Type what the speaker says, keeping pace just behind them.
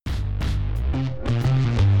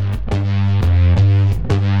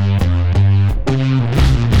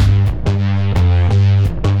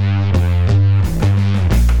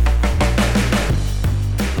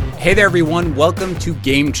Hey there, everyone. Welcome to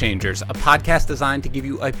Game Changers, a podcast designed to give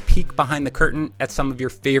you a peek behind the curtain at some of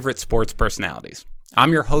your favorite sports personalities.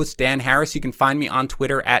 I'm your host, Dan Harris. You can find me on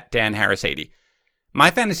Twitter at DanHarris80.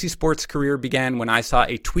 My fantasy sports career began when I saw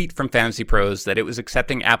a tweet from Fantasy Pros that it was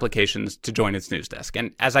accepting applications to join its news desk.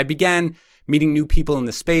 And as I began meeting new people in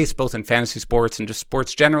the space, both in fantasy sports and just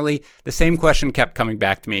sports generally, the same question kept coming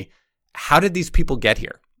back to me. How did these people get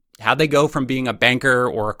here? How'd they go from being a banker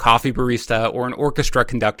or a coffee barista or an orchestra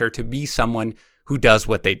conductor to be someone who does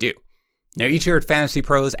what they do? Now, each year at Fantasy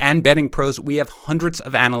Pros and Betting Pros, we have hundreds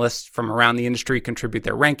of analysts from around the industry contribute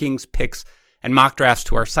their rankings, picks, and mock drafts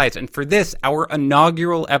to our sites. And for this, our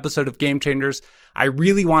inaugural episode of Game Changers, I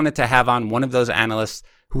really wanted to have on one of those analysts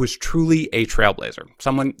who is truly a trailblazer,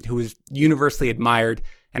 someone who is universally admired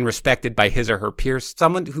and respected by his or her peers,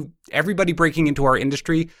 someone who everybody breaking into our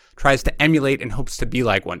industry tries to emulate and hopes to be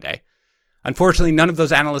like one day. Unfortunately, none of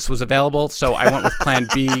those analysts was available, so I went with Plan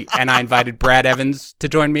B, and I invited Brad Evans to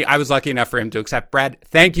join me. I was lucky enough for him to accept. Brad,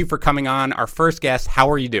 thank you for coming on. Our first guest, how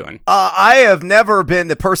are you doing? I have never been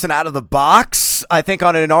the person out of the box, I think,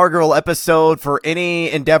 on an inaugural episode for any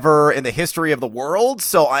endeavor in the history of the world,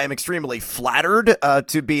 so I am extremely flattered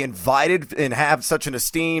to be invited and have such an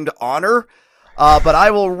esteemed honor. But I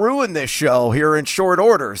will ruin this show here in short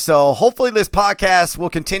order. So hopefully this podcast will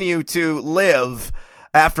continue to live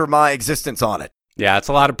after my existence on it. Yeah, it's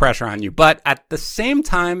a lot of pressure on you. But at the same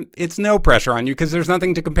time, it's no pressure on you because there's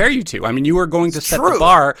nothing to compare you to. I mean, you are going to set the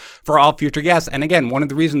bar for all future guests. And again, one of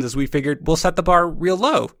the reasons is we figured we'll set the bar real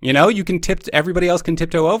low. You know, you can everybody else can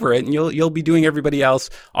tiptoe over it, and you'll be doing everybody else,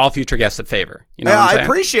 all future guests, a favor. You know, I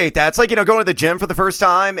appreciate that. It's like, going to the gym for the first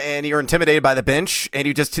time and you're intimidated by the bench and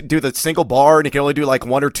you just do the single bar and you can only do like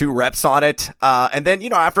 1 or 2 reps on it. And then,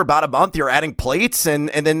 after about a month, you're adding plates and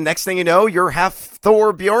then next thing you know, you're half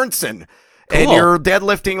Thor Bjornsson. Cool. And you're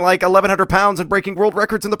deadlifting like 1,100 pounds and breaking world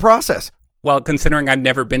records in the process. Well, considering I've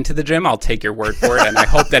never been to the gym, I'll take your word for it. And I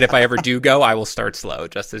hope that if I ever do go, I will start slow,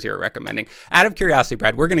 just as you're recommending. Out of curiosity,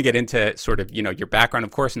 Brad, we're going to get into sort of, your background,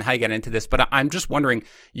 of course, and how you get into this. But I'm just wondering,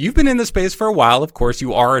 you've been in the space for a while. Of course,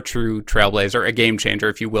 you are a true trailblazer, a game changer,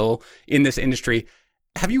 if you will, in this industry.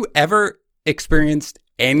 Have you ever experienced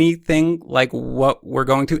anything like what we're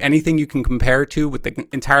going to, anything you can compare to with the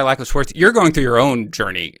entire lack of sports? You're going through your own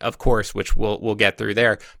journey, of course, which we'll get through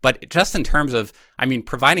there. But just in terms of,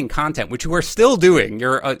 providing content, which you are still doing,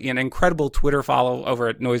 you're an incredible Twitter follow over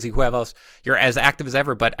at Noisy Huevos. You're as active as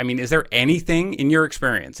ever. But is there anything in your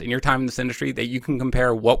experience, in your time in this industry, that you can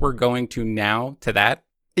compare what we're going to now to that?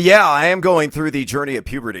 Yeah, I am going through the journey of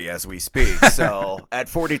puberty as we speak, so at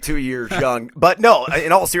 42 years young. But no,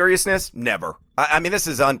 in all seriousness, never. This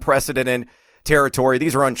is unprecedented territory.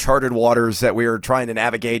 These are uncharted waters that we are trying to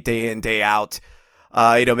navigate day in, day out.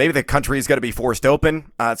 Maybe the country is going to be forced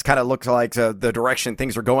open. It's kind of looks like the direction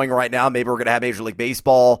things are going right now. Maybe we're going to have Major League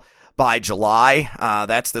Baseball by July.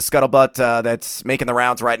 That's the scuttlebutt that's making the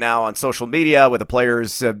rounds right now on social media, with the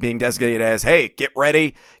players being designated as, hey, get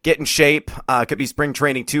ready, get in shape. Could be spring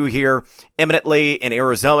training too here imminently in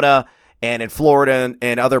Arizona and in Florida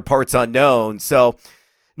and other parts unknown. So,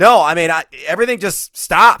 no, everything just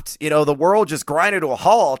stopped. The world just grinded to a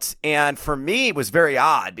halt. And for me, it was very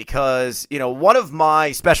odd because, one of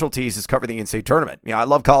my specialties is covering the in-state tournament. I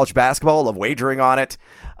love college basketball, love wagering on it.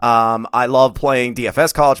 I love playing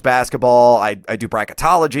DFS college basketball. I do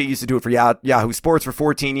bracketology. Used to do it for Yahoo Sports for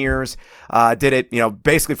 14 years. Did it,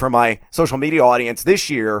 basically for my social media audience this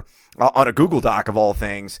year on a Google Doc of all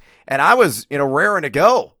things. And I was, raring to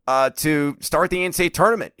go to start the in-state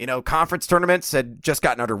tournament. Conference tournaments had just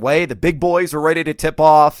gotten underway. The big boys were ready to tip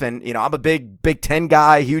off. And, I'm a big Big Ten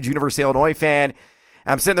guy, huge University of Illinois fan.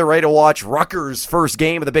 I'm sitting there ready to watch Rutgers' first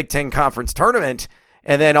game of the Big Ten Conference tournament.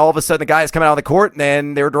 And then all of a sudden the guys come out on the court and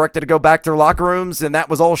then they were directed to go back to their locker rooms. And that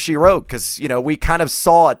was all she wrote because, we kind of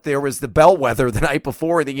saw it. There was the bellwether the night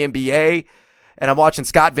before in the NBA. And I'm watching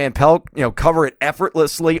Scott Van Pelt, cover it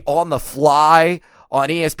effortlessly on the fly on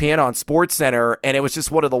ESPN on SportsCenter. And it was just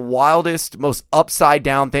one of the wildest, most upside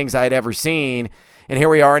down things I had ever seen. And here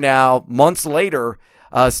we are now, months later,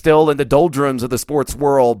 still in the doldrums of the sports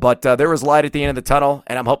world. But there was light at the end of the tunnel.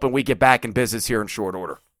 And I'm hoping we get back in business here in short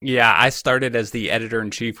order. Yeah, I started as the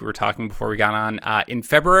editor-in-chief. We were talking before we got on in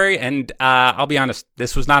February, and I'll be honest,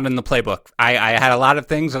 this was not in the playbook. I had a lot of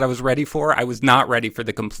things that I was ready for. I was not ready for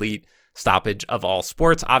the complete stoppage of all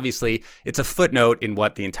sports. Obviously, it's a footnote in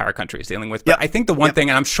what the entire country is dealing with. But I think the one thing,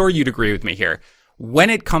 and I'm sure you'd agree with me here, when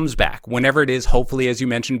it comes back, whenever it is, hopefully, as you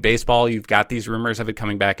mentioned, baseball, you've got these rumors of it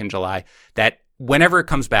coming back in July, that whenever it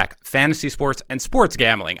comes back, fantasy sports and sports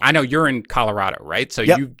gambling. I know you're in Colorado, right? So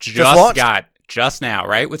you just got... Just now,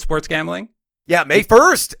 right, with sports gambling? Yeah, May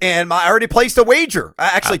 1st, and I already placed a wager.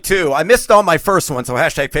 Actually, two. I missed on my first one, so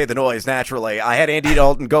hashtag pay the noise, naturally. I had Andy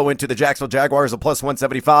Dalton go into the Jacksonville Jaguars at plus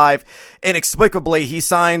 175. Inexplicably, he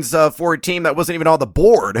signs for a team that wasn't even on the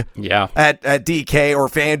board at DK or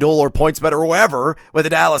FanDuel or PointsBet or whoever, with the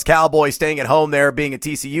Dallas Cowboys staying at home there, being a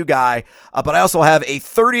TCU guy. But I also have a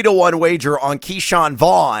 30-1 wager on Keyshawn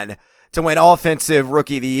Vaughn to win Offensive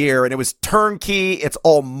Rookie of the Year, and it was turnkey. It's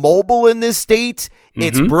all mobile in this state.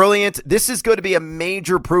 It's brilliant. This is going to be a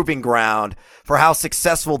major proving ground for how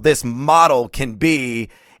successful this model can be.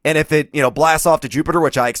 And if it, blasts off to Jupiter,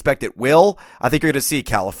 which I expect it will, I think you're going to see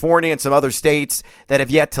California and some other states that have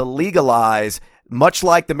yet to legalize. Much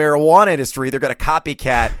like the marijuana industry, they're going to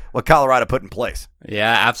copycat what Colorado put in place.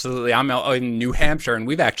 Yeah, absolutely. I'm in New Hampshire, and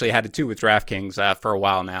we've actually had it too with DraftKings for a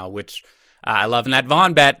while now, which I love. And that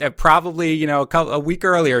Vaughn bet, probably, a week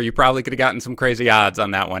earlier, you probably could have gotten some crazy odds on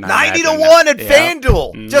that one. 90-1 at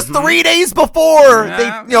FanDuel. Just 3 days before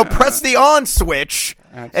they, press the on switch.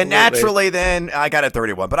 Absolutely. And naturally, then I got it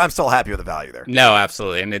 31, but I'm still happy with the value there. No,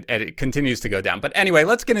 absolutely, and it continues to go down. But anyway,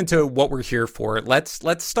 let's get into what we're here for. Let's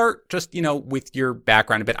start just with your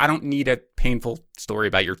background a bit. I don't need a painful story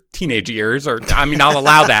about your teenage years, I'll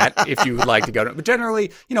allow that if you would like to go to. But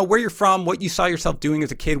generally, where you're from, what you saw yourself doing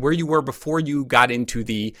as a kid, where you were before you got into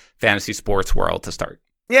the fantasy sports world to start.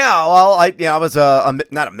 Yeah, well, I was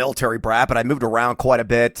not a military brat, but I moved around quite a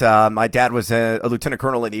bit. My dad was a lieutenant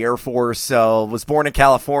colonel in the Air Force, so was born in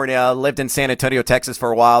California, lived in San Antonio, Texas for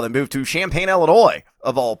a while, then moved to Champaign, Illinois,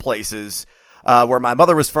 of all places, where my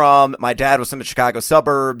mother was from. My dad was from the Chicago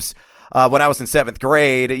suburbs. When I was in 7th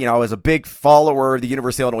grade, I was a big follower of the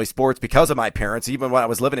University of Illinois sports because of my parents, even when I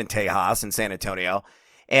was living in Tejas in San Antonio.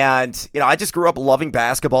 And, I just grew up loving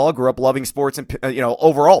basketball, grew up loving sports, and,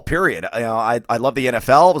 overall, period. I love the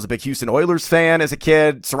NFL, was a big Houston Oilers fan as a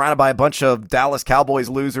kid, surrounded by a bunch of Dallas Cowboys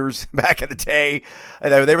losers back in the day.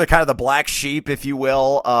 They were kind of the black sheep, if you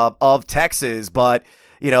will, of Texas. But,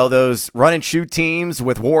 those run and shoot teams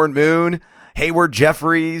with Warren Moon, Hayward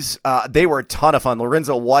Jeffries, they were a ton of fun.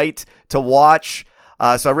 Lorenzo White to watch.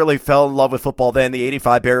 So I really fell in love with football then. The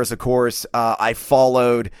 85 Bears, of course, I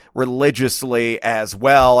followed religiously as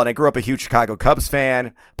well. And I grew up a huge Chicago Cubs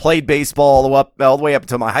fan, played baseball all the way up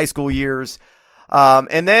until my high school years.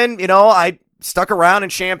 And then, I stuck around in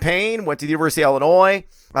Champaign, went to the University of Illinois,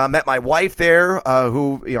 met my wife there,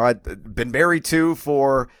 who, I'd been married to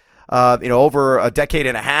for, over a decade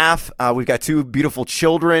and a half. We've got 2 beautiful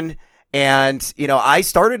children. And, I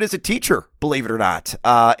started as a teacher, believe it or not,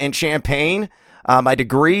 in Champaign. My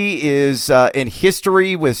degree is in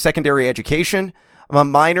history with secondary education. I'm a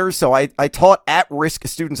minor, so I taught at-risk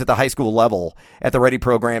students at the high school level at the Ready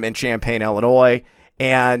program in Champaign, Illinois.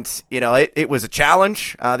 And, it was a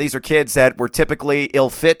challenge. These are kids that were typically ill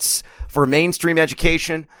fits for mainstream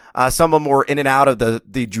education. Some of them were in and out of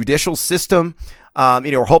the judicial system.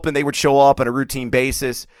 We're hoping they would show up on a routine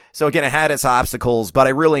basis. So again, it had its obstacles, but I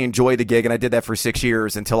really enjoyed the gig, and I did that for 6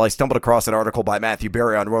 years until I stumbled across an article by Matthew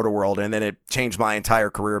Berry on Roto-World, and then it changed my entire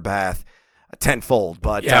career path tenfold.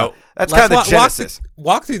 But that's kind of the genesis.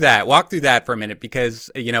 Walk through that for a minute,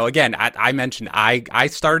 because, again, I mentioned I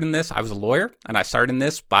started in this. I was a lawyer, and I started in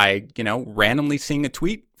this by, randomly seeing a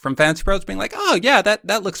tweet from Fantasy Pros being like, oh, yeah,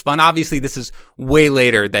 that looks fun. Obviously, this is way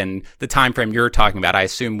later than the time frame you're talking about. I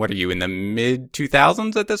assume, what are you, in the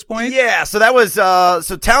mid-2000s at this point? Yeah, so that was,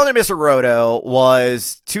 Talented Mr. Roto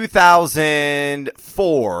was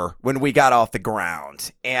 2004 when we got off the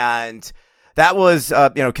ground. And that was,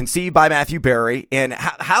 conceived by Matthew Berry. And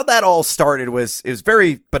how that all started was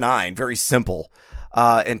very benign, very simple.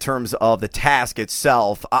 In terms of the task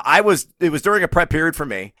itself, it was during a prep period for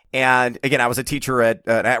me. And again, I was a teacher at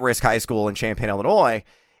an at-risk high school in Champaign, Illinois.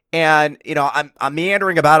 And, I'm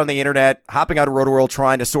meandering about on the internet, hopping out of Roto-World,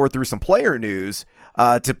 trying to sort through some player news,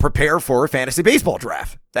 to prepare for a fantasy baseball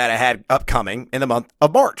draft that I had upcoming in the month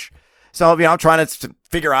of March. So, I'm trying to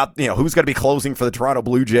figure out, who's going to be closing for the Toronto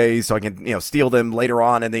Blue Jays so I can, steal them later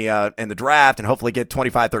on in the draft and hopefully get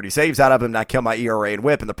 25, 30 saves out of them, not kill my ERA and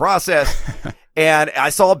whip in the process. And I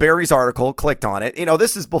saw Barry's article, clicked on it.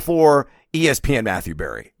 This is before ESPN Matthew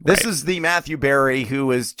Berry. This is the Matthew Berry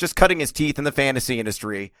who is just cutting his teeth in the fantasy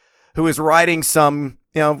industry, who is writing some,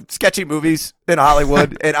 sketchy movies in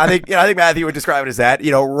Hollywood. And I think Matthew would describe it as that,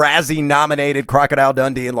 Razzie nominated Crocodile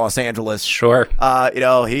Dundee in Los Angeles. Sure.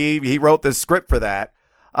 He wrote the script for that.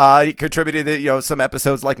 He contributed to, some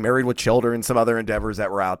episodes like Married with Children and some other endeavors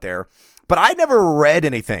that were out there. But I never read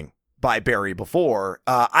anything by Berry before.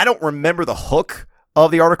 I don't remember the hook of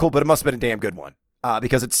the article, but it must have been a damn good one,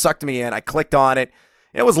 because it sucked me in. I clicked on it.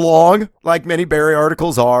 It was long, like many Berry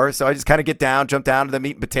articles are. So I just kind of jump down to the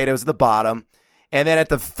meat and potatoes at the bottom. And then at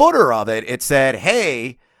the footer of it, it said,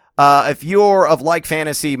 hey, if you're of like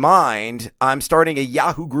fantasy mind, I'm starting a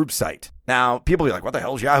Yahoo group site. Now, people be like, what the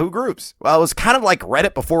hell is Yahoo groups? Well, it was kind of like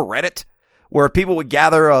Reddit before Reddit, where people would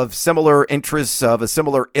gather of similar interests, of a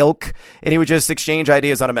similar ilk, and he would just exchange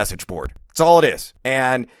ideas on a message board. That's all it is.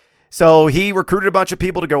 And so he recruited a bunch of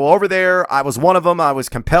people to go over there. I was one of them. I was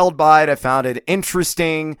compelled by it. I found it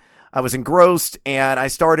interesting. I was engrossed, and I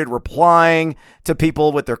started replying to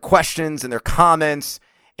people with their questions and their comments.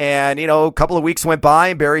 And, a couple of weeks went by,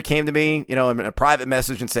 and Barry came to me, in a private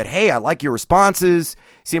message and said, hey, I like your responses.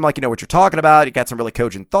 Seem like you know what you're talking about. You got some really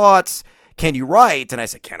cogent thoughts. Can you write? And I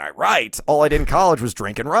said, can I write? All I did in college was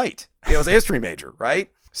drink and write. I was a history major, right?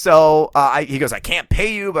 So he goes, I can't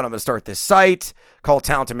pay you, but I'm going to start this site called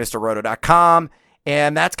talentedmrroto.com.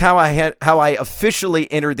 And that's how I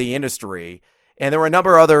officially entered the industry. And there were a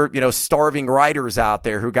number of other, starving writers out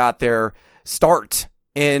there who got their start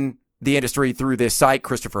in the industry through this site.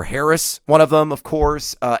 Christopher Harris, one of them, of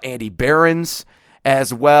course, Andy Behrens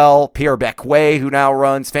as well, Pierre Beckway, who now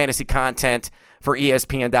runs fantasy content for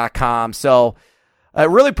ESPN.com. So it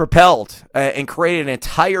really propelled and created an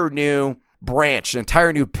entire new branch, an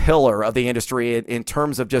entire new pillar of the industry in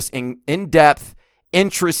terms of just in-depth,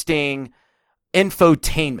 interesting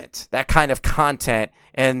infotainment, that kind of content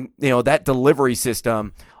and, that delivery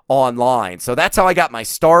system online. So that's how I got my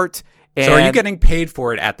start. And so are you getting paid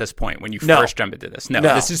for it at this point when you first jump into this? No,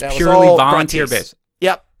 this is that purely volunteer based.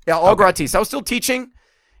 Yep. Yeah, all gratis. I was still teaching.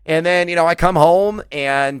 And then, I come home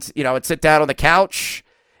and, I'd sit down on the couch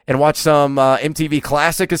and watch some MTV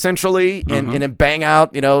Classic, essentially, and then bang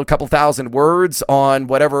out, a couple thousand words on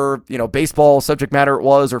whatever, baseball subject matter it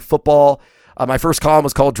was or football. My first column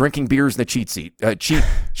was called Drinking Beers in the Cheat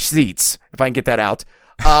Seats, if I can get that out.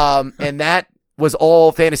 And that was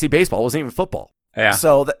all fantasy baseball. It wasn't even football. Yeah.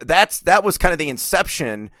 So that was kind of the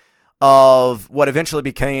inception of what eventually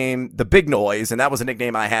became the Big Noise, and that was a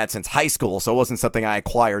nickname I had since high school, so it wasn't something I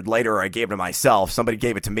acquired later or I gave to myself. Somebody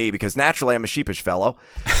gave it to me because naturally I'm a sheepish fellow.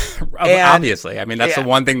 Obviously. I mean, that's the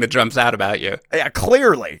one thing that jumps out about you. Yeah,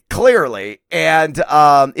 clearly. And,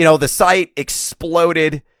 the site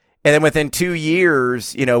exploded, and then within 2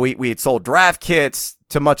 years, we had sold draft kits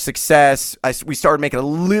to much success. We started making a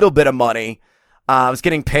little bit of money. I was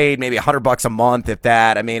getting paid maybe $100 a month, if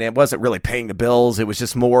that. I mean, it wasn't really paying the bills. It was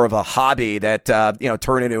just more of a hobby that,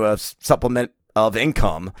 turned into a supplement of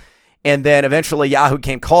income. And then eventually Yahoo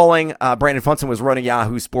came calling. Brandon Funson was running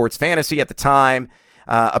Yahoo Sports Fantasy at the time,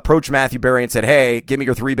 approached Matthew Berry and said, hey, give me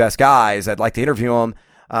your 3 best guys. I'd like to interview them.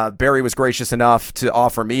 Barry was gracious enough to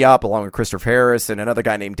offer me up along with Christopher Harris and another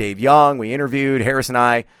guy named Dave Young. We interviewed. Harris and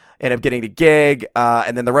I ended up getting the gig.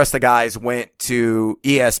 And then the rest of the guys went to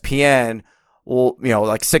ESPN. Well,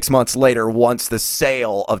 like 6 months later, once the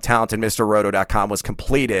sale of talentedmrroto.com was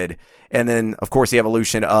completed, and then, of course, the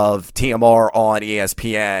evolution of TMR on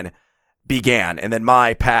ESPN began, and then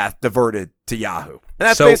my path diverted to Yahoo. And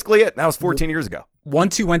that's basically it. That was 14 years ago.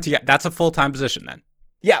 Once you went to that's a full-time position then?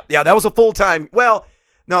 Yeah, that was a full-time. Well,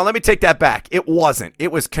 no, let me take that back. It wasn't.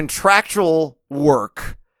 It was contractual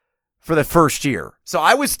work for the first year. So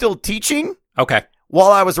I was still teaching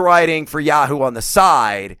while I was writing for Yahoo on the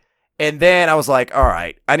side. And then I was like, all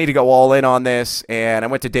right, I need to go all in on this. And I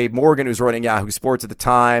went to Dave Morgan, who's running Yahoo Sports at the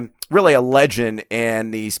time, really a legend in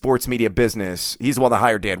the sports media business. He's the one that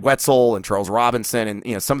hired Dan Wetzel and Charles Robinson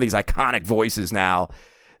and, some of these iconic voices now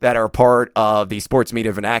that are part of the sports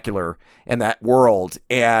media vernacular in that world.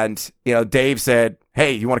 And, Dave said,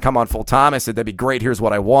 hey, you want to come on full time? I said, that'd be great. Here's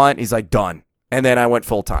what I want. He's like, done. And then I went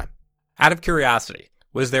full time. Out of curiosity,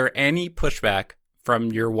 was there any pushback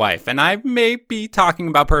from your wife? And I may be talking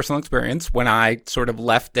about personal experience when I sort of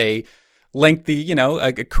left a lengthy,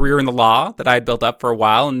 a career in the law that I had built up for a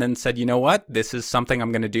while and then said, you know what, this is something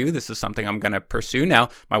I'm going to do. This is something I'm going to pursue. Now,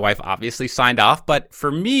 my wife obviously signed off, but for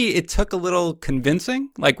me, it took a little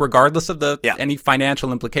convincing, like regardless of any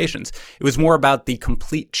financial implications. It was more about the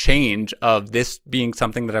complete change of this being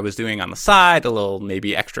something that I was doing on the side, a little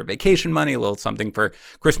maybe extra vacation money, a little something for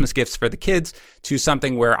Christmas gifts for the kids, to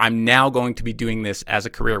something where I'm now going to be doing this as a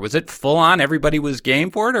career. Was it full on? Everybody was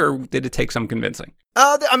game for it, or did it take some convincing?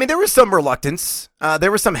 There was some reluctance.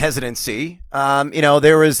 There was some hesitancy.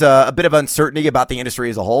 There was a bit of uncertainty about the industry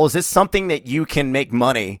as a whole. Is this something that you can make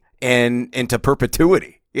money into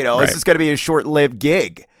perpetuity? Right. Is this going to be a short-lived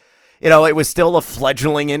gig? It was still a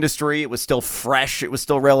fledgling industry. It was still fresh. It was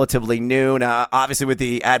still relatively new. Now, obviously, with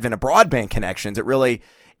the advent of broadband connections, it really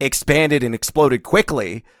expanded and exploded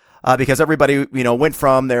quickly. because everybody, went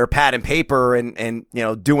from their pad and paper and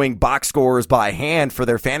doing box scores by hand for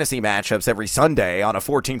their fantasy matchups every Sunday on a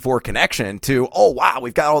 14-4 connection to, oh, wow,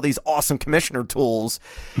 we've got all these awesome commissioner tools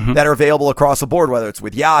that are available across the board, whether it's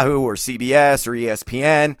with Yahoo or CBS or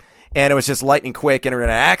ESPN. And it was just lightning quick internet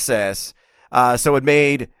access. So it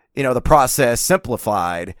made, the process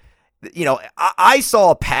simplified. I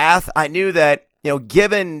saw a path. I knew that,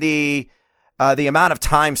 given the amount of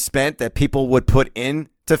time spent that people would put in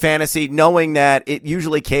to fantasy, knowing that it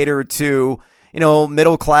usually catered to,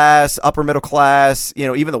 middle class, upper middle class,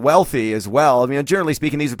 even the wealthy as well. I mean, generally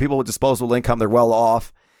speaking, these are people with disposable income. They're well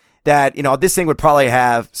off. That, this thing would probably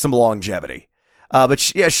have some longevity. But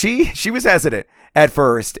she was hesitant at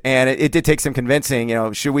first, and it did take some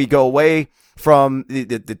convincing. Should we go away from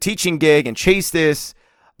the teaching gig and chase this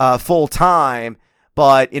full time?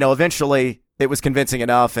 But, eventually it was convincing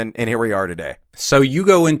enough, and here we are today. So you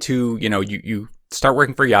go into, you start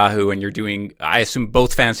working for Yahoo, and you're doing, I assume,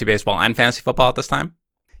 both fantasy baseball and fantasy football at this time?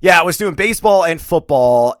 Yeah, I was doing baseball and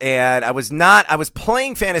football, and I was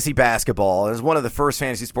playing fantasy basketball. It was one of the first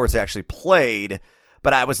fantasy sports I actually played,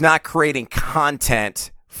 but I was not creating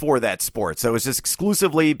content for that sport. So it was just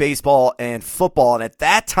exclusively baseball and football. And at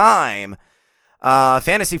that time,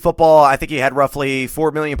 fantasy football, I think you had roughly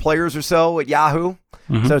 4 million players or so at Yahoo.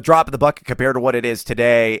 So drop in the bucket compared to what it is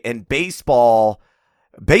today. And baseball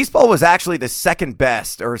was actually the second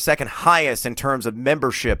best or second highest in terms of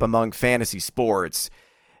membership among fantasy sports.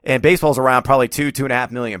 And baseball's around probably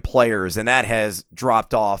 2.5 million players. And that has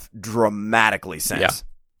dropped off dramatically since.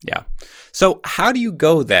 Yeah. So how do you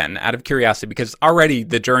go then, out of curiosity? Because already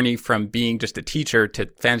the journey from being just a teacher to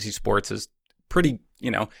fantasy sports is pretty,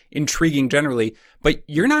 intriguing generally. But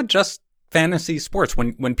you're not just fantasy sports.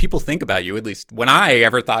 When people think about you, at least when I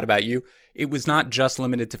ever thought about you, it was not just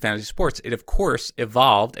limited to fantasy sports. It, of course,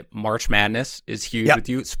 evolved. March Madness is huge with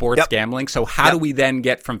you, sports gambling. So how do we then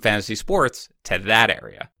get from fantasy sports to that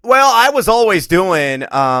area? Well, I was always doing,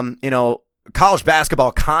 college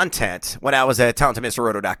basketball content when I was at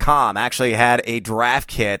talentedmrroto.com. I actually had a draft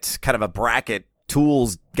kit, kind of a bracket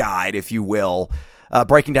tools guide, if you will,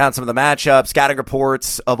 breaking down some of the matchups, scouting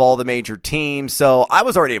reports of all the major teams. So I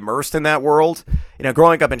was already immersed in that world.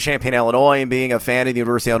 Growing up in Champaign, Illinois, and being a fan of the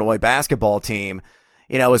University of Illinois basketball team,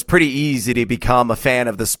 it was pretty easy to become a fan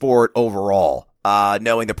of the sport overall,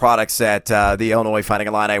 knowing the products that the Illinois Fighting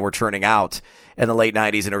Illini were churning out in the late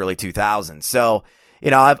 90s and early 2000s. So,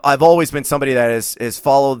 I've always been somebody that has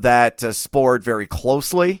followed that sport very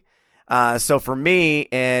closely. So for me,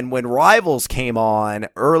 and when Rivals came on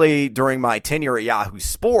early during my tenure at Yahoo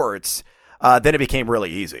Sports, then it became really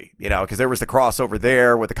easy, because there was the crossover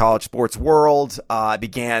there with the college sports world. I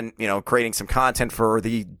began, creating some content for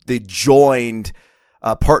the joined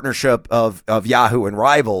partnership of Yahoo and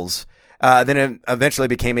Rivals. Then it eventually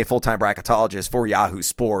became a full-time bracketologist for Yahoo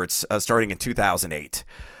Sports starting in 2008.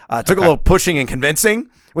 Took a little pushing and convincing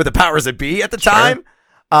with the powers that be at the time.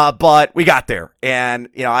 But we got there, and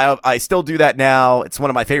I still do that now. It's one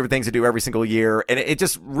of my favorite things to do every single year, and it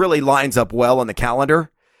just really lines up well on the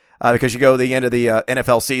calendar because you go to the end of the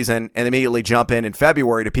NFL season and immediately jump in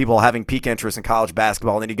February to people having peak interest in college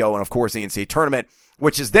basketball, and then you go and of course the NCAA tournament,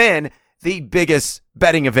 which is then the biggest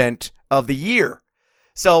betting event of the year.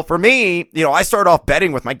 So for me, I started off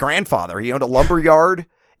betting with my grandfather. He owned a lumber yard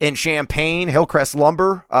in Champaign, Hillcrest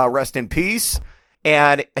Lumber, rest in peace.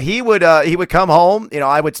 And he would come home.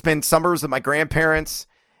 I would spend summers with my grandparents,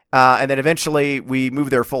 and then eventually we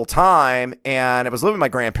moved there full time. And I was living with my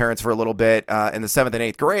grandparents for a little bit in the 7th and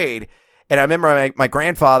 8th grade. And I remember my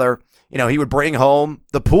grandfather, he would bring home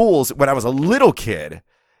the pools when I was a little kid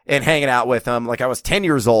and hanging out with them, like I was 10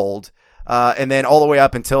 years old, and then all the way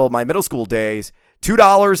up until my middle school days.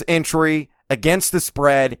 $2 entry against the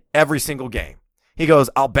spread every single game. He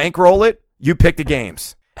goes, I'll bankroll it. You pick the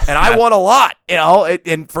games. And I won a lot,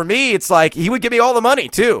 and for me, it's like he would give me all the money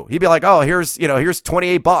too. He'd be like, oh, here's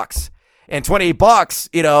 $28 and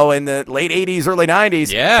 $28, in the late 80s, early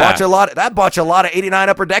 90s. Yeah. Bought you a lot of 89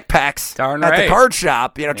 upper deck packs at the card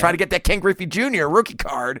shop, trying to get that Ken Griffey Jr. rookie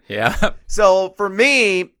card. Yeah. So for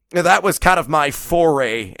me, that was kind of my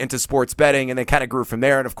foray into sports betting, and then kind of grew from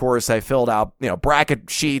there. And of course, I filled out, bracket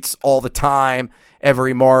sheets all the time,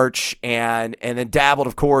 every March, and then dabbled,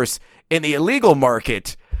 of course, in the illegal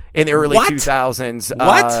market in the early 2000s.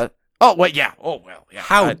 What? Oh, wait, yeah. Oh, well, yeah.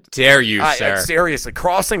 How dare you, sir? Seriously,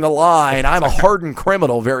 crossing the line. I'm a hardened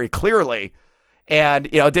criminal, very clearly.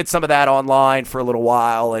 And, did some of that online for a little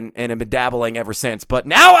while and have been dabbling ever since. But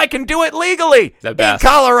now I can do it legally the best. In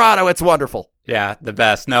Colorado. It's wonderful. Yeah, the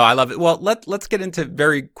best. No, I love it. Well, let's get into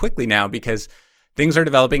very quickly now, because things are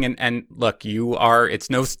developing, and look, it's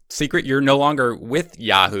no secret you're no longer with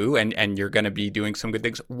Yahoo, and you're going to be doing some good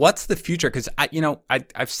things. What's the future? Because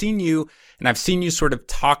I've seen you, and I've seen you sort of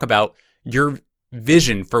talk about your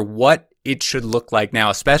vision for what it should look like now,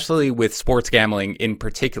 especially with sports gambling in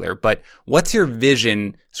particular. But what's your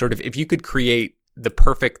vision, sort of, if you could create the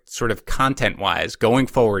perfect sort of content-wise going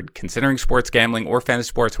forward, considering sports gambling or fantasy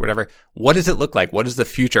sports or whatever, what does it look like? What does the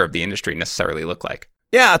future of the industry necessarily look like?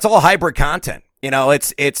 Yeah, it's all hybrid content.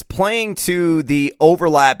 It's playing to the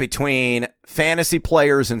overlap between fantasy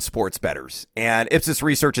players and sports bettors. And Ipsos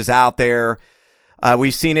research is out there.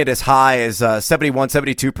 We've seen it as high as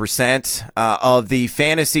 72% of the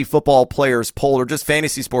fantasy football players polled, or just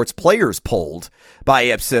fantasy sports players polled by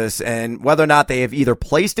Ipsos, and whether or not they have either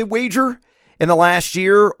placed a wager in the last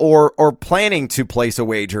year or planning to place a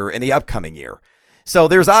wager in the upcoming year. So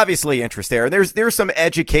there's obviously interest there. There's some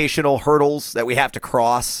educational hurdles that we have to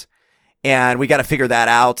cross, and we got to figure that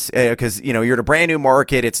out because, you're in a brand new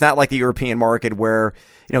market. It's not like the European market where,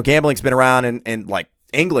 gambling's been around in like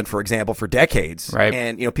England, for example, for decades. Right.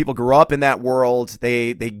 And, people grew up in that world.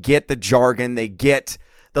 They get the jargon. They get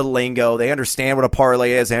the lingo. They understand what a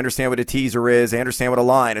parlay is. They understand what a teaser is. They understand what a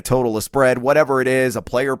line, a total, a spread, whatever it is, a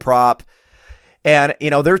player prop. And,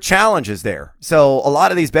 there are challenges there. So a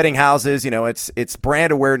lot of these betting houses, it's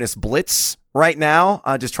brand awareness blitz right now,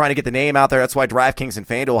 just trying to get the name out there. That's why DraftKings and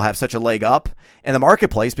FanDuel have such a leg up in the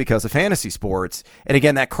marketplace because of fantasy sports. And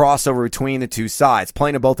again, that crossover between the two sides,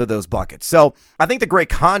 playing in both of those buckets. So I think the great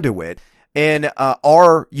conduit in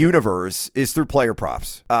our universe is through player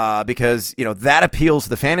props because, that appeals to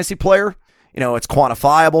the fantasy player. It's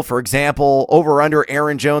quantifiable. For example, over under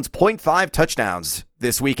Aaron Jones, 0.5 touchdowns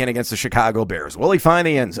this weekend against the Chicago Bears. Will he find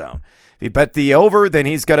the end zone? If you bet the over, then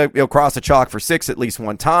he's going to cross the chalk for 6 at least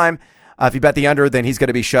one time. If you bet the under, then he's going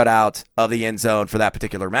to be shut out of the end zone for that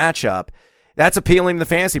particular matchup. That's appealing to the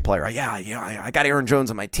fantasy player. Yeah, I got Aaron Jones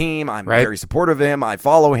on my team. I'm very supportive of him. I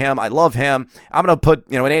follow him. I love him. I'm going to put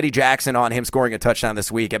an Andy Jackson on him scoring a touchdown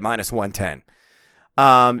this week at minus 110.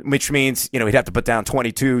 Which means, he'd have to put down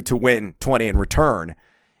 22 to win 20 in return.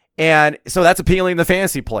 And so that's appealing to the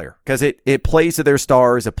fantasy player because it plays to their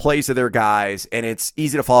stars, it plays to their guys, and it's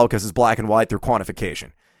easy to follow because it's black and white through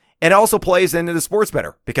quantification. And it also plays into the sports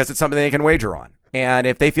bettor because it's something they can wager on. And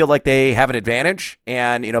if they feel like they have an advantage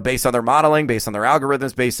and, based on their modeling, based on their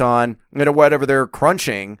algorithms, based on, whatever they're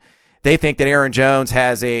crunching, they think that Aaron Jones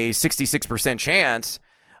has a 66% chance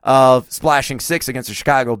of splashing 6 against the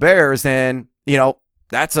Chicago Bears, then,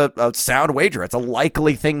 that's a sound wager. It's a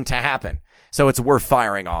likely thing to happen. So it's worth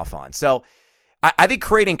firing off on. So I think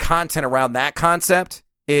creating content around that concept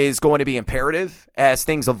is going to be imperative as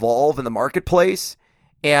things evolve in the marketplace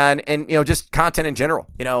and just content in general.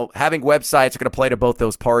 Having websites are going to play to both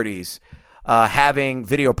those parties. Having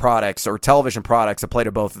video products or television products that play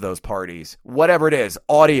to both of those parties. Whatever it is,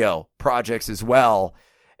 audio projects as well.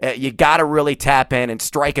 You got to really tap in and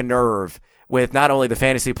strike a nerve with not only the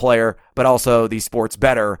fantasy player, but also the sports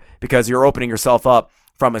bettor, because you're opening yourself up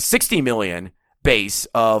from a 60 million base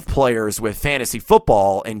of players with fantasy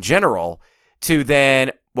football in general to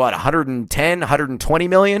then, 110, 120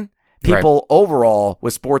 million people overall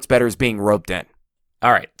with sports bettors being roped in.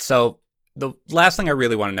 All right. So the last thing I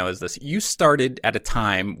really want to know is this. You started at a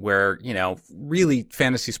time where, really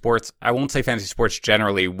fantasy sports, I won't say fantasy sports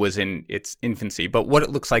generally was in its infancy, but what it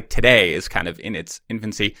looks like today is kind of in its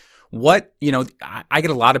infancy. What, I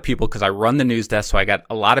get a lot of people because I run the news desk, so I got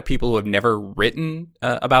a lot of people who have never written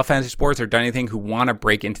about fantasy sports or done anything who want to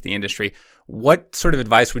break into the industry. What sort of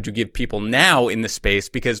advice would you give people now in the space?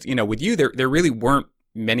 Because, with you, there really weren't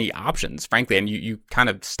many options, frankly, and you kind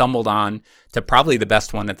of stumbled on to probably the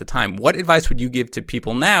best one at the time. What advice would you give to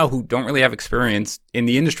people now who don't really have experience in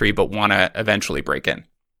the industry but want to eventually break in?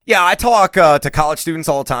 Yeah, I talk to college students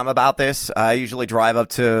all the time about this. I usually drive up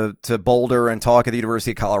to Boulder and talk at the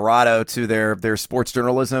University of Colorado to their sports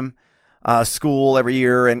journalism school every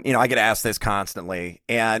year. And, I get asked this constantly.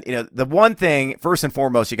 And, the one thing, first and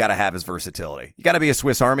foremost, you got to have is versatility. You got to be a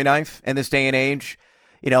Swiss Army knife in this day and age.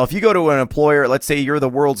 If you go to an employer, let's say you're the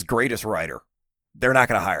world's greatest writer, they're not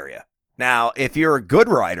going to hire you. Now, if you're a good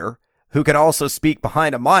writer who can also speak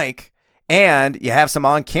behind a mic and you have some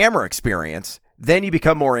on-camera experience, then you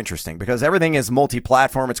become more interesting because everything is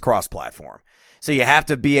multi-platform. It's cross-platform. So you have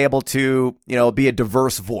to be able to, be a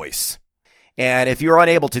diverse voice. And if you're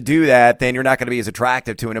unable to do that, then you're not going to be as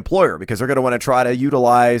attractive to an employer because they're going to want to try to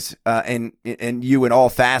utilize and you in all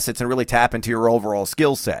facets and really tap into your overall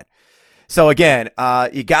skill set. So again,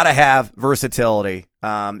 you got to have versatility. You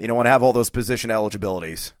don't want to have all those position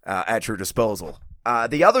eligibilities at your disposal.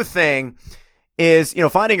 The other thing is,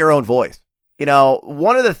 finding your own voice.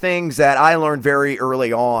 one of the things that I learned very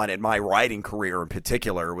early on in my writing career in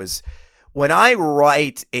particular was when I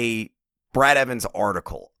write a Brad Evans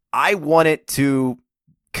article, I want it to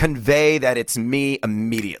convey that it's me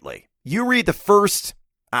immediately. You read the first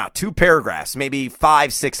 2 paragraphs, maybe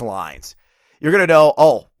 5, 6 lines. You're going to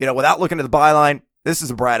know, without looking at the byline, this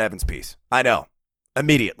is a Brad Evans piece. I know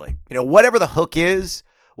immediately. Whatever the hook is,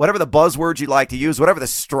 whatever the buzzwords you like to use, whatever the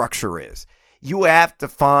structure is, you have to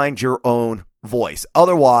find your own voice.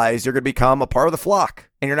 Otherwise, you're going to become a part of the flock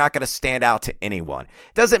and you're not going to stand out to anyone.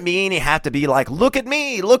 Doesn't mean you have to be like, look at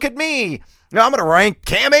me. Now I'm going to rank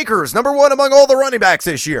Cam Akers #1 among all the running backs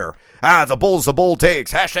this year. The Bulls, the bold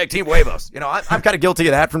takes. #Team Huevos. I'm kind of guilty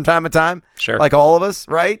of that from time to time. Sure. Like all of us,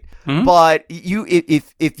 right? Mm-hmm. But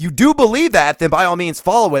if you do believe that, then by all means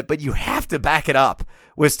follow it. But you have to back it up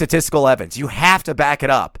with statistical evidence. You have to back it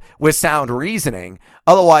up with sound reasoning.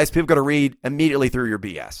 Otherwise, people are going to read immediately through your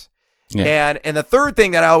BS. Yeah. And the third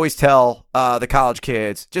thing that I always tell the college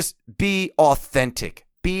kids, just be authentic,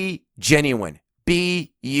 be genuine,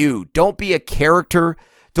 be you. Don't be a character.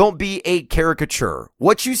 Don't be a caricature.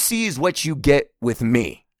 What you see is what you get with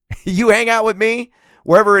me. You hang out with me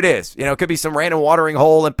wherever it is. It could be some random watering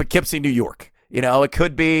hole in Poughkeepsie, New York. It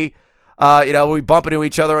could be, we bump into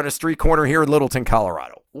each other on a street corner here in Littleton,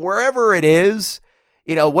 Colorado. Wherever it is,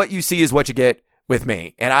 what you see is what you get with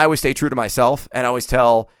me. And I always stay true to myself and I always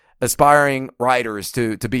tell aspiring writers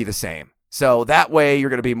to be the same. So that way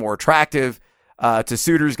you're going to be more attractive to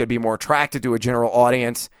suitors, going to be more attractive to a general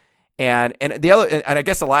audience. And I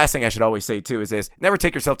guess the last thing I should always say too is this: never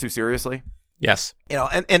take yourself too seriously. Yes.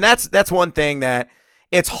 And that's one thing that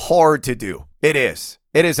it's hard to do. It is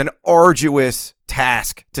an arduous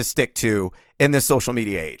task to stick to in this social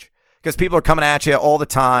media age because people are coming at you all the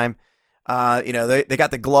time. They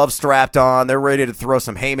got the gloves strapped on. They're ready to throw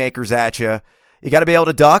some haymakers at you. You got to be able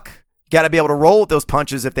to duck. You got to be able to roll with those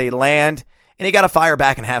punches if they land. And you got to fire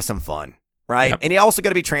back and have some fun, right? Yep. And you also got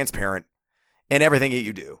to be transparent in everything that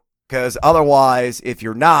you do. Because otherwise, if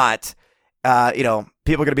you're not, people are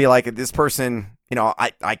going to be like, this person,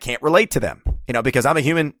 I can't relate to them, because I'm a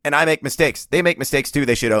human and I make mistakes. They make mistakes too.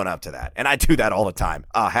 They should own up to that. And I do that all the time.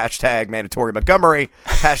 #mandatory Montgomery,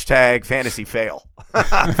 #fantasy fail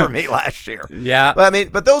for me last year. Yeah.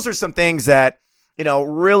 But those are some things that,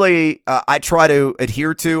 really, I try to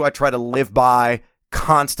adhere to. I try to live by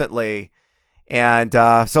constantly. And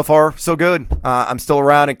so far, so good. I'm still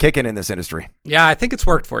around and kicking in this industry. Yeah, I think it's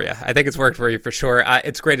worked for you. I think it's worked for you for sure.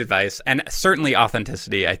 It's great advice. And certainly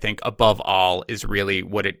authenticity, I think, above all, is really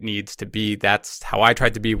what it needs to be. That's how I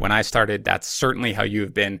tried to be when I started. That's certainly how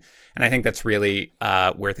you've been. And I think that's really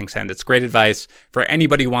where things end. It's great advice for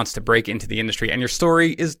anybody who wants to break into the industry. And your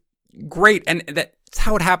story is great. And that's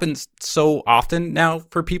how it happens so often now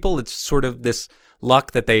for people. It's sort of this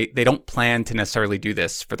luck that they don't plan to necessarily do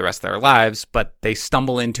this for the rest of their lives, but they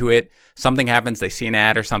stumble into it. Something happens, they see an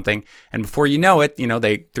ad or something, and before you know it,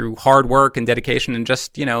 they through hard work and dedication and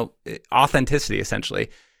just, authenticity,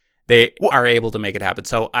 essentially, they are able to make it happen.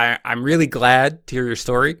 So I'm really glad to hear your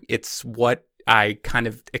story. It's what I kind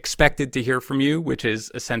of expected to hear from you, which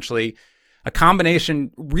is essentially a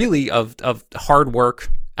combination really of hard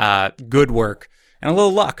work, good work, and a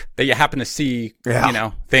little luck that you happen to see,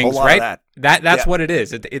 things, right? That's what it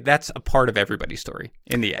is. That's a part of everybody's story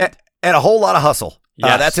in the end. And a whole lot of hustle.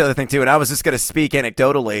 Yes. That's the other thing, too. And I was just going to speak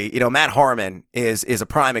anecdotally. Matt Harmon is a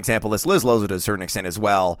prime example of this. Liz Loza to a certain extent as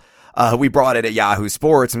well. We brought it at Yahoo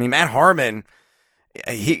Sports. Matt Harmon,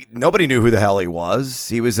 nobody knew who the hell he was.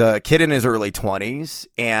 He was a kid in his early 20s,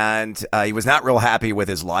 and he was not real happy with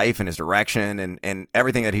his life and his direction and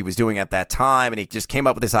everything that he was doing at that time. And he just came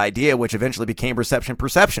up with this idea, which eventually became reception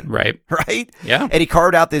perception. Right. Right? Yeah. And he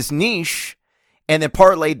carved out this niche and then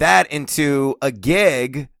parlayed that into a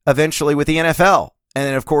gig eventually with the NFL. And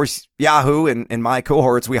then, of course, Yahoo and my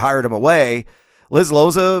cohorts, we hired him away. Liz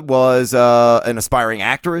Loza was an aspiring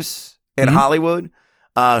actress in Hollywood.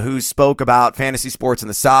 Who spoke about fantasy sports on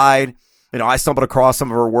the side. I stumbled across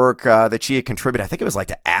some of her work that she had contributed. I think it was like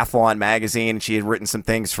to Athlon magazine. She had written some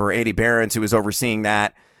things for Andy Behrens, who was overseeing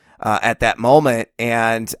that at that moment.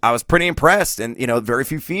 And I was pretty impressed. And, very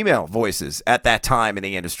few female voices at that time in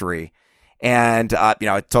the industry. And,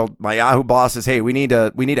 I told my Yahoo bosses, hey, we need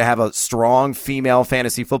to have a strong female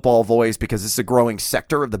fantasy football voice because this is a growing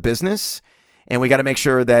sector of the business. And we got to make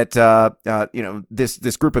sure that,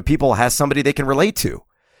 this group of people has somebody they can relate to,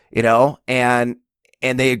 and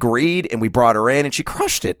they agreed and we brought her in and she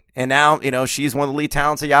crushed it. And now, she's one of the lead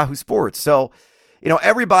talents at Yahoo Sports. So,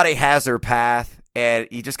 everybody has their path and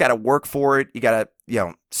you just got to work for it. You got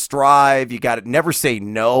strive. You got to never say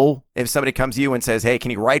no if somebody comes to you and says, hey, can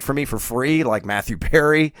you write for me for free? Like Matthew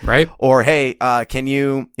Perry. Right. Or, hey, can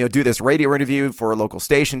you do this radio interview for a local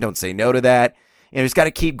station? Don't say no to that. You just got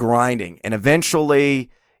to keep grinding. And eventually,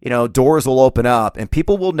 doors will open up and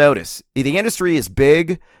people will notice. The industry is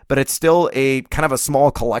big, but it's still a kind of a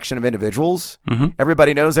small collection of individuals. Mm-hmm.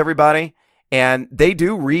 Everybody knows everybody. And they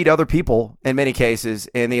do read other people in many cases.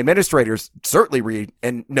 And the administrators certainly read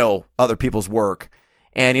and know other people's work.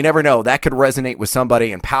 And you never know. That could resonate with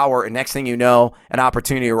somebody in power. And next thing you know, an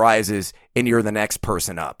opportunity arises and you're the next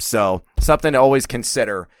person up. So something to always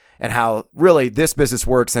consider and how really this business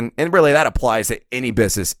works. And really that applies to any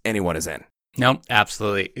business anyone is in. No,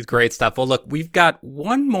 absolutely. Great stuff. Well, look, we've got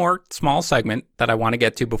one more small segment that I want to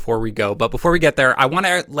get to before we go. But before we get there, I want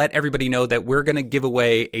to let everybody know that we're going to give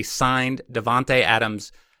away a signed Davante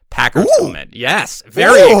Adams Packers helmet. Yes,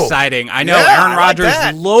 very exciting. I know, Aaron Rodgers,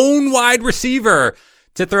 lone wide receiver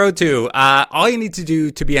to throw to. All you need to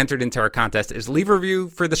do to be entered into our contest is leave a review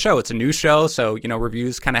for the show. It's a new show, so,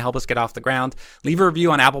 reviews kind of help us get off the ground. Leave a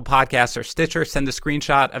review on Apple Podcasts or Stitcher. Send a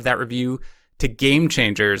screenshot of that review to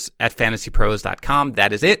gamechangers@fantasypros.com.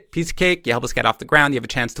 That is it. Piece of cake. You help us get off the ground. You have a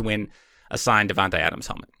chance to win a signed Davante Adams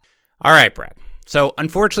helmet. All right, Brad. So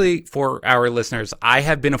unfortunately for our listeners, I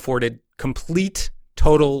have been afforded complete,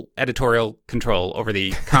 total editorial control over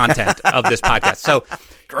the content of this podcast. So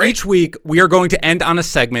each week we are going to end on a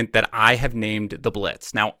segment that I have named The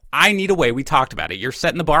Blitz. Now, I need a way. We talked about it. You're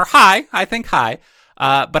setting the bar high. I think high.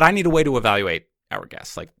 But I need a way to evaluate our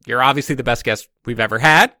guests. Like, you're obviously the best guest we've ever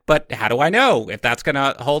had, but how do I know if that's going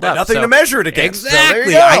to hold up? Nothing to measure it against.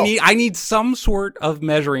 Exactly. So there you go. I need some sort of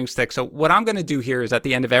measuring stick. So what I'm going to do here is at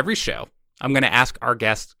the end of every show, I'm going to ask our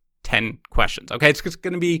guests 10 questions. Okay. It's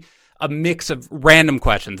going to be a mix of random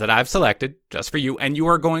questions that I've selected just for you. And you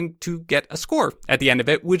are going to get a score at the end of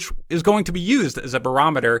it, which is going to be used as a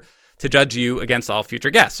barometer to judge you against all future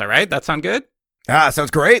guests. All right. That sound good?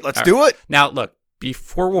 Sounds great. Let's do it. Now, look. Be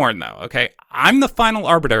forewarned, though, okay? I'm the final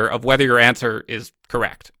arbiter of whether your answer is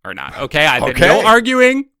correct or not, okay? No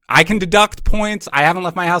arguing. I can deduct points. I haven't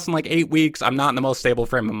left my house in like 8 weeks. I'm not in the most stable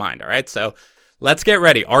frame of mind, all right? So let's get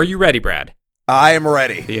ready. Are you ready, Brad? I am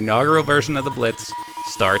ready. The inaugural version of the Blitz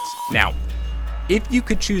starts now. If you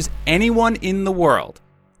could choose anyone in the world,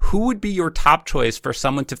 who would be your top choice for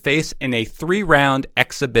someone to face in a 3-round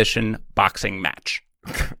exhibition boxing match?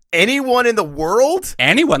 Anyone in the world?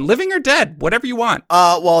 Anyone, living or dead, whatever you want.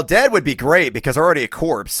 Well, dead would be great because I'm already a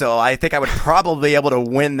corpse, so I think I would probably be able to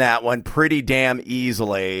win that one pretty damn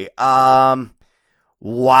easily. Wow.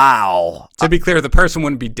 To be clear, the person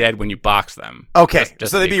wouldn't be dead when you box them. Okay,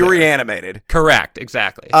 so they'd be reanimated. Correct,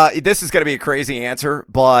 exactly. This is going to be a crazy answer,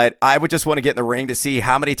 but I would just want to get in the ring to see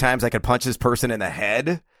how many times I could punch this person in the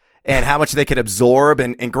head and how much they could absorb.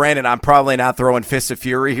 And granted, I'm probably not throwing fists of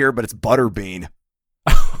fury here, but it's Butterbean.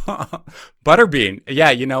 Butterbean. Yeah,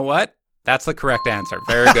 you know what? That's the correct answer.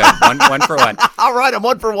 Very good. One for one. All right, I'm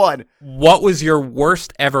 1 for 1. What was your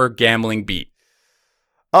worst ever gambling beat?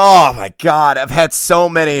 Oh, my God. I've had so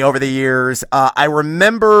many over the years. I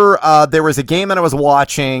remember there was a game that I was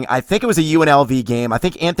watching. I think it was a UNLV game. I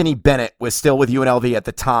think Anthony Bennett was still with UNLV at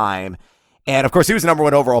the time. And, of course, he was the number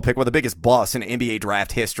 1 overall pick, one of the biggest busts in NBA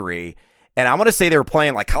draft history. And I want to say they were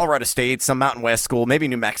playing like Colorado State, some Mountain West school, maybe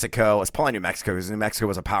New Mexico. It was probably New Mexico because New Mexico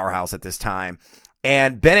was a powerhouse at this time.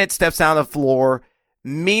 And Bennett steps down the floor,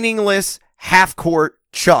 meaningless half-court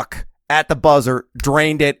chuck at the buzzer,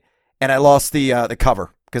 drained it, and I lost the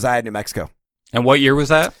cover because I had New Mexico. And what year was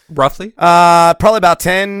that, roughly? Probably about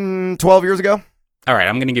 10, 12 years ago. All right,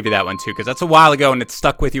 I'm going to give you that one, too, because that's a while ago, and it's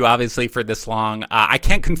stuck with you, obviously, for this long. I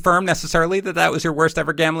can't confirm necessarily that was your worst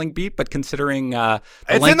ever gambling beat, but considering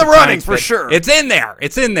it's in the running, for sure. It's in there.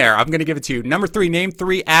 It's in there. I'm going to give it to you. Number 3, name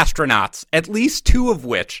 3 astronauts, at least 2 of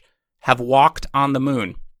which have walked on the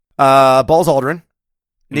moon. Buzz Aldrin,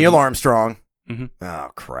 Neil Armstrong. Mm-hmm.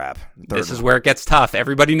 Oh, crap. This is where it gets tough.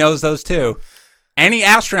 Everybody knows those 2. Any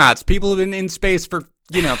astronauts, people who've been in space for,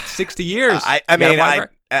 60 years.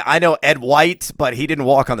 I know Ed White, but he didn't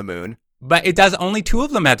walk on the moon. But it does. Only 2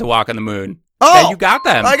 of them had to walk on the moon. Oh, yeah, you got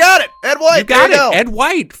them. I got it. Ed White. You got it. Ed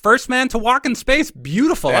White, first man to walk in space.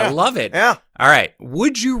 Beautiful. Yeah. I love it. Yeah. All right.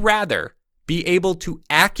 Would you rather be able to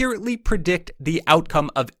accurately predict the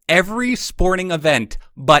outcome of every sporting event,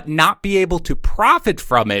 but not be able to profit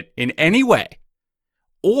from it in any way,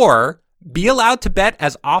 or be allowed to bet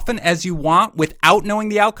as often as you want without knowing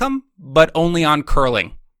the outcome, but only on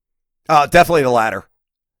curling? Definitely the latter.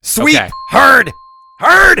 Sweet. Okay. Hard.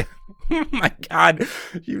 Oh my God.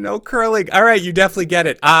 Curling. All right. You definitely get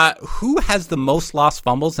it. Who has the most lost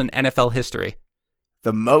fumbles in NFL history?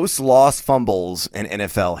 The most lost fumbles in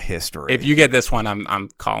NFL history. If you get this one, I'm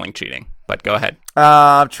calling cheating. But go ahead.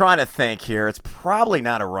 I'm trying to think here. It's probably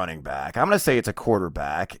not a running back. I'm going to say it's a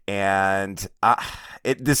quarterback. And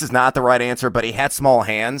this is not the right answer, but he had small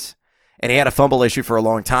hands, and he had a fumble issue for a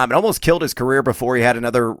long time. It almost killed his career before he had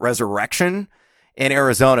another resurrection in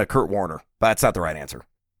Arizona, Kurt Warner. But that's not the right answer.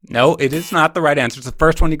 No, it is not the right answer. It's the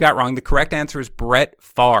first one you got wrong. The correct answer is Brett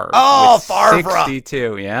Favre. Oh, Favre.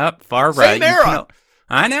 62. Yep, Favre. Same era.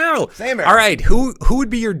 I know. Same era. All right, who would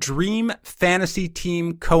be your dream fantasy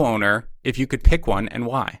team co-owner if you could pick one, and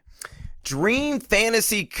why? Dream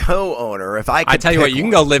fantasy co-owner, if I could I tell you what, you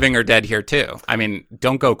one. can go living or dead here, too. I mean,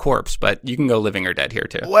 don't go corpse, but you can go living or dead here,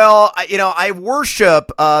 too. Well, I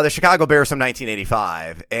worship the Chicago Bears from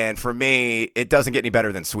 1985, and for me, it doesn't get any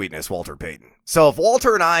better than sweetness, Walter Payton. So if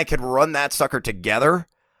Walter and I could run that sucker together,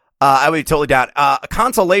 I would be totally down. A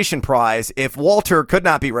consolation prize if Walter could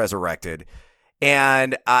not be resurrected,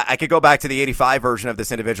 and I could go back to the 85 version of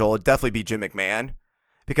this individual, it would definitely be Jim McMahon.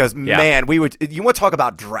 Because, man, you want to talk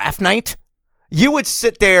about draft night? You would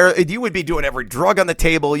sit there, you would be doing every drug on the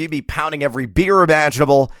table, you'd be pounding every beer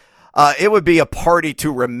imaginable. It would be a party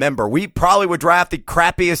to remember. We probably would draft the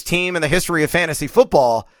crappiest team in the history of fantasy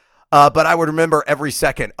football, but I would remember every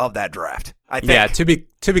second of that draft, I think. Yeah,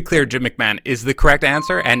 to be clear, Jim McMahon is the correct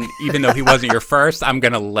answer, and even though he wasn't your first, I'm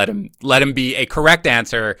going to let him be a correct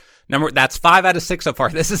answer. That's 5 out of 6 so far.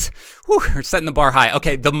 This is, we're setting the bar high.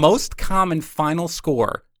 Okay, the most common final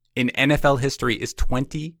score in NFL history is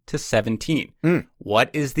 20-17. What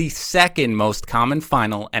is the second most common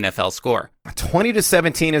final NFL score?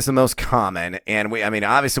 20-17 is the most common, and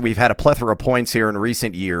obviously we've had a plethora of points here in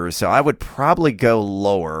recent years, so I would probably go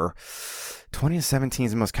lower. 20-17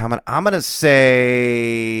 is the most common. I'm going to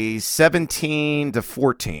say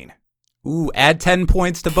 17-14. Ooh, add 10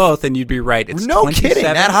 points to both and you'd be right. It's no kidding,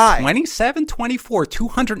 that high. 27-24,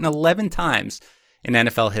 211 times in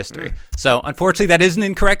NFL history. So, unfortunately, that is an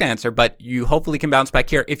incorrect answer, but you hopefully can bounce back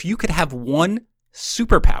here. If you could have one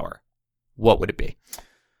superpower, what would it be?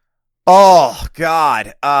 Oh,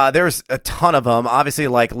 God. There's a ton of them. Obviously,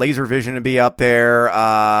 like laser vision would be up there.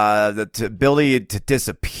 The ability to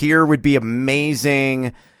disappear would be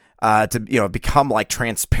amazing. To become like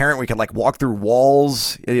transparent. We could like walk through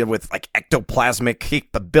walls with like ectoplasmic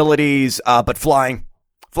capabilities. But flying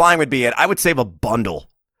would be it. I would save a bundle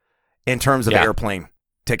in terms of airplane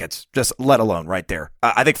tickets, just let alone right there.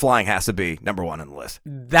 I think flying has to be number one on the list.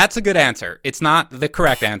 That's a good answer. It's not the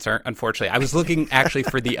correct answer, unfortunately. I was looking actually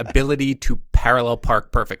for the ability to parallel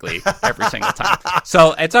park perfectly every single time.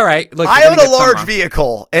 So it's all right. Look, I own a large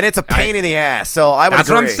vehicle, and it's a pain in the ass, so I would That's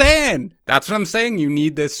agree. what I'm saying. That's what I'm saying. You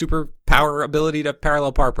need the superpower ability to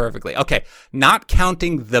parallel park perfectly. Okay, not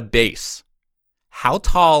counting the base. How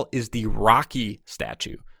tall is the Rocky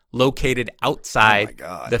statue located outside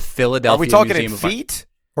the Philadelphia Are we talking Museum in feet?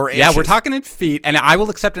 Or inches? Yeah, we're talking in feet, and I will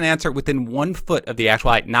accept an answer within 1 foot of the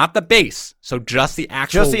actual height, not the base. So just the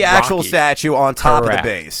actual Rocky. Statue on top of the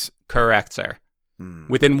base. Correct, sir.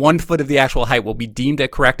 Within 1 foot of the actual height will be deemed a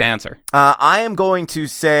correct answer. I am going to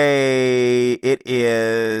say it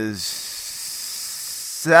is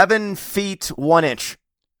 7 feet 1 inch.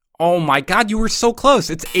 Oh my God, you were so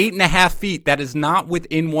close. It's 8.5 feet. That is not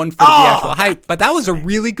within 1 foot of the actual height, but that was a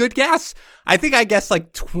really good guess. I think I guessed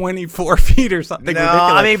like 24 feet or something ridiculous.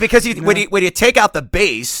 I mean, because when you take out the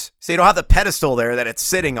base, so you don't have the pedestal there that it's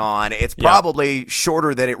sitting on, it's probably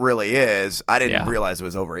shorter than it really is. I didn't realize it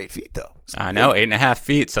was over 8 feet, though. I know, 8.5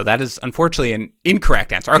 feet. So that is unfortunately an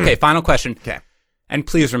incorrect answer. Okay, final question. Okay. And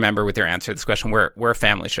please remember with your answer to this question, we're a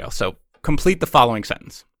family show. So complete the following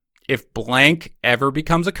sentence. If blank ever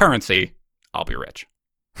becomes a currency, I'll be rich.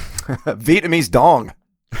 Vietnamese dong.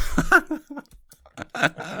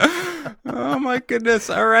 Oh my goodness!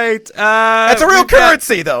 All right, that's a real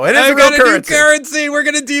currency, though. It is a real currency. We're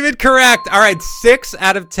gonna deem it correct. All right, 6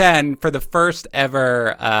 out of 10 for the first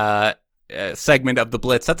ever segment of the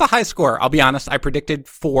Blitz. That's a high score. I'll be honest. I predicted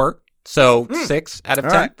 4, so 6 out of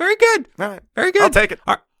 10. Right. Very good. All right, very good. I'll take it.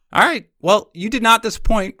 All right. Well, you did not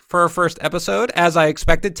disappoint for our first episode, as I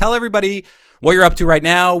expected. Tell everybody what you're up to right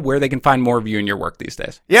now, where they can find more of you and your work these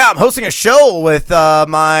days. Yeah, I'm hosting a show with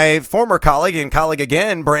my former colleague and colleague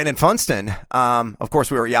again, Brandon Funston. Of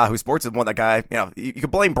course, we were at Yahoo Sports and one that guy, you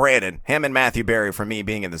could blame Brandon, him and Matthew Berry for me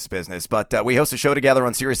being in this business. But we host a show together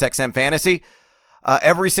on SiriusXM Fantasy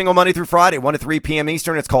every single Monday through Friday, 1 to 3 p.m.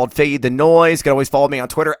 Eastern. It's called Fade the Noise. You can always follow me on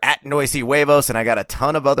Twitter at Huevos, and I got a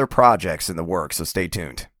ton of other projects in the works, so stay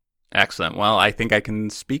tuned. Excellent. Well, I think I can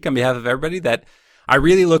speak on behalf of everybody that I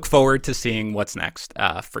really look forward to seeing what's next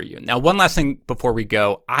for you. Now, one last thing before we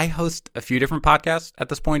go. I host a few different podcasts at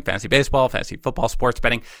this point: fantasy baseball, fantasy football, sports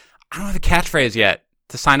betting. I don't have a catchphrase yet,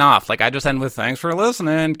 to sign off. Like, I just end with thanks for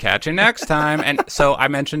listening. Catch you next time. And so I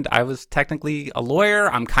mentioned I was technically a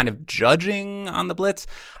lawyer. I'm kind of judging on the Blitz.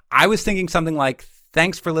 I was thinking something like,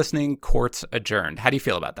 thanks for listening. Court's adjourned. How do you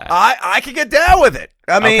feel about that? I can get down with it.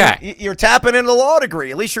 I mean, Okay. you're tapping into the law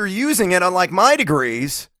degree. At least you're using it, unlike my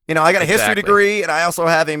degrees. You know, I got a history degree, and I also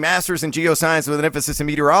have a master's in geoscience with an emphasis in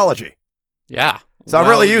meteorology. Yeah. So I'm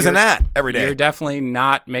really using that every day. You're definitely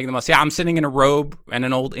not making the most. Yeah, I'm sitting in a robe and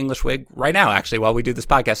an old English wig right now, actually, while we do this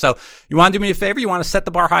podcast. So you want to do me a favor? You want to set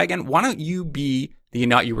the bar high again? Why don't you be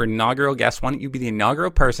your inaugural guest? Why don't you be the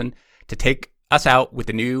inaugural person to take us out with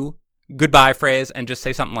the new goodbye phrase and just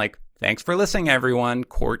say something like, thanks for listening, everyone.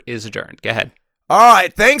 Court is adjourned. Go ahead. All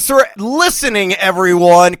right. Thanks for listening,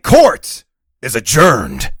 everyone. Court is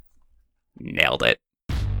adjourned. Nailed it.